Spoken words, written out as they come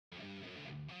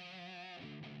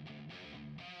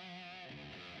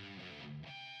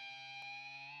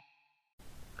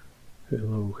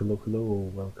Hello, hello,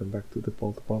 hello, welcome back to the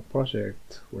Pole2Pole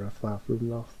project, where I fly from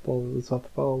North Pole to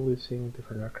South Pole using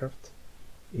different aircraft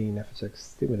in FSX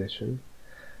Steam Edition.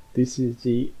 This is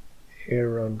the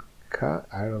Aeoronca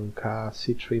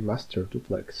C3 Master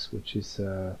Duplex, which is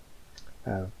a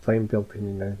plane built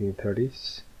in the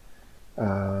 1930s.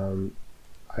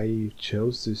 I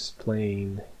chose this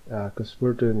plane because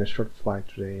we're doing a short flight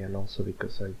today, and also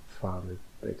because I found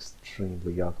it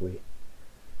extremely ugly.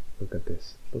 Look at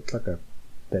this. It looks like a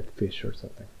dead fish or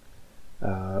something.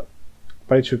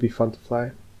 But it should be fun to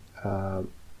fly.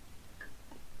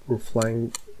 We're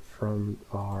flying from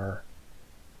our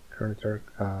current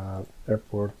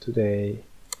airport today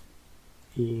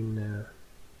in...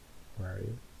 where are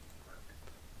you?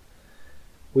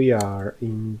 We are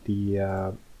in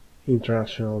the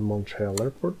International Montreal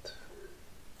Airport.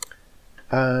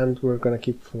 And we're gonna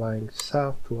keep flying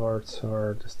south towards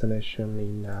our destination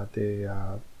in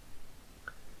the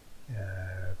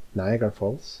Niagara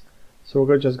Falls. So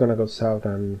we're just gonna go south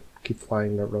and keep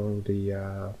flying around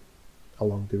the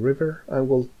along the river, and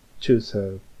we'll choose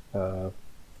a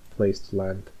place to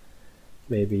land.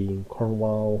 Maybe in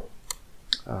Cornwall,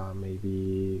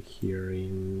 maybe here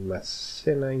in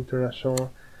Massena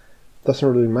International.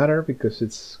 Doesn't really matter because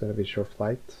it's gonna be a short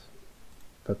flight,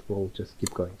 but we'll just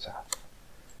keep going south.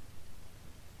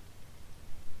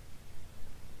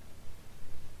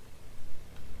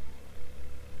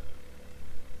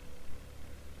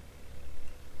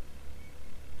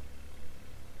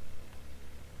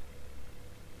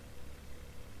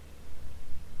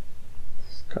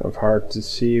 Kind of hard to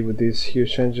see with this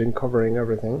huge engine covering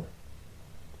everything.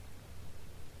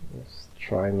 Let's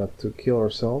try not to kill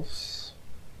ourselves.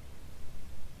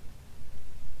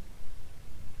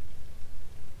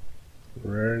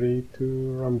 Ready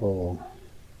to rumble.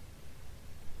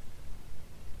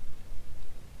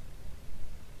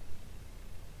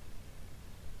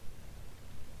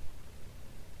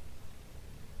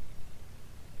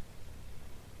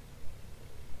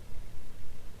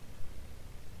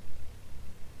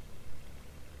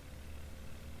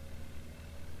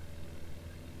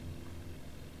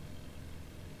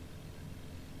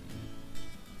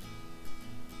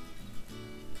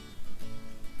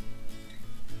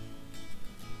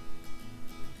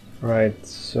 Right,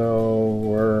 so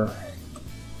we're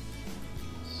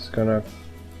just gonna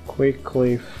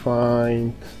quickly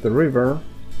find the river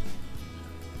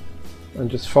and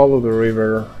just follow the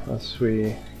river as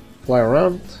we fly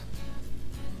around.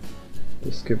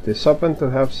 Just keep this open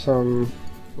to have some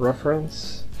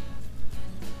reference,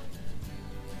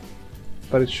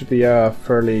 but it should be a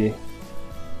fairly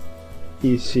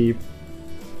easy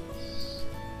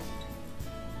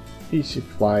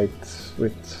flight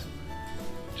with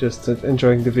just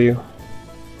enjoying the view.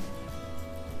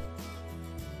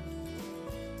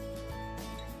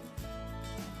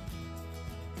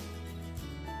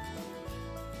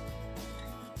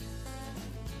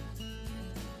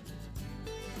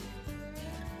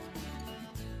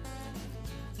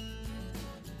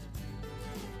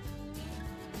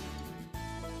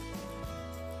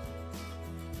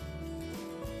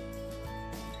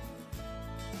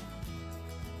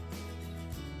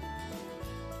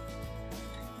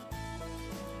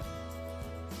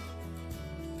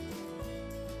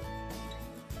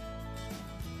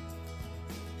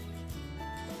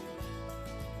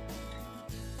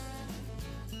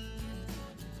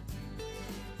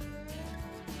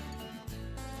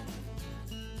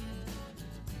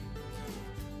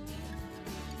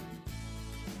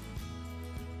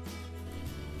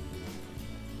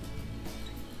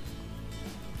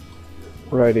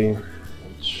 Righty,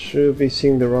 should be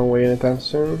seeing the runway anytime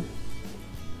soon.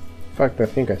 In fact, I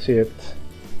think I see it.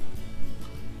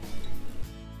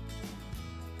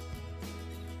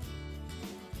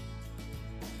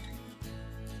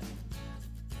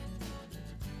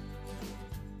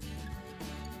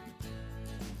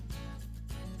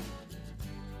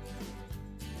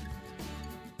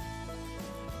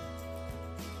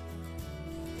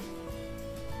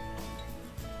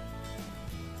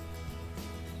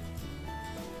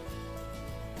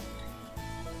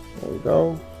 There we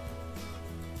go.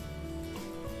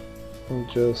 And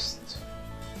just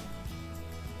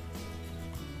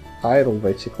idle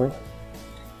basically.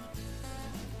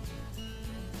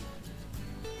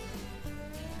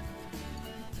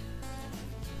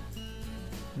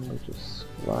 And we'll just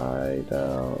glide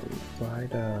down, glide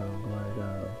down, glide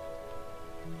down.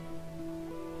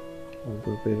 A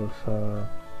little bit of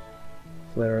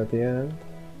flare at the end.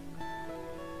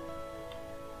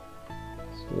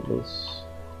 So lose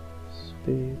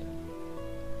speed.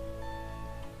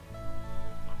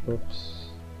 Oops,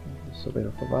 just a bit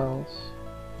of a bounce.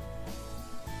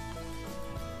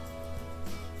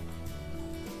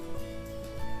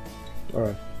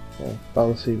 Alright, well,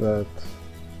 bouncy, but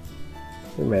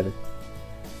we made it.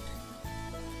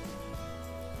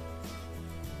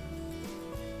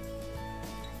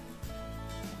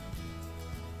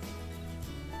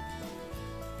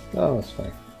 Oh, that's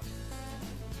fine.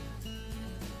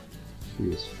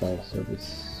 Use file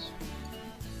service.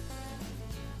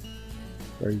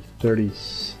 Very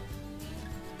 30s.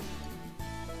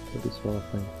 30s sort of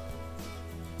thing.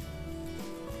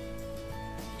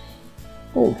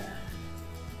 Oh,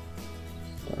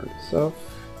 start this off.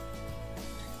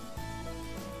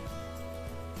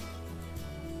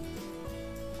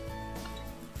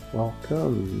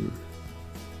 Welcome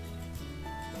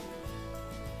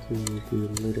to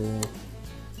the little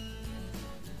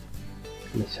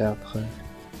Les Cedres,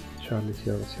 Charlie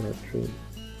 003.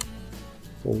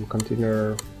 We'll continue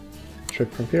our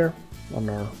trip from here on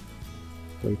our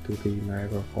way to the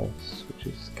Niagara Falls, which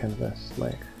is Canada's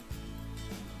like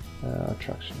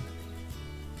attraction.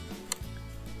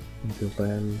 Until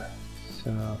then,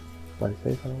 fly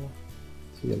safe, I don't know.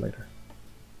 See you later.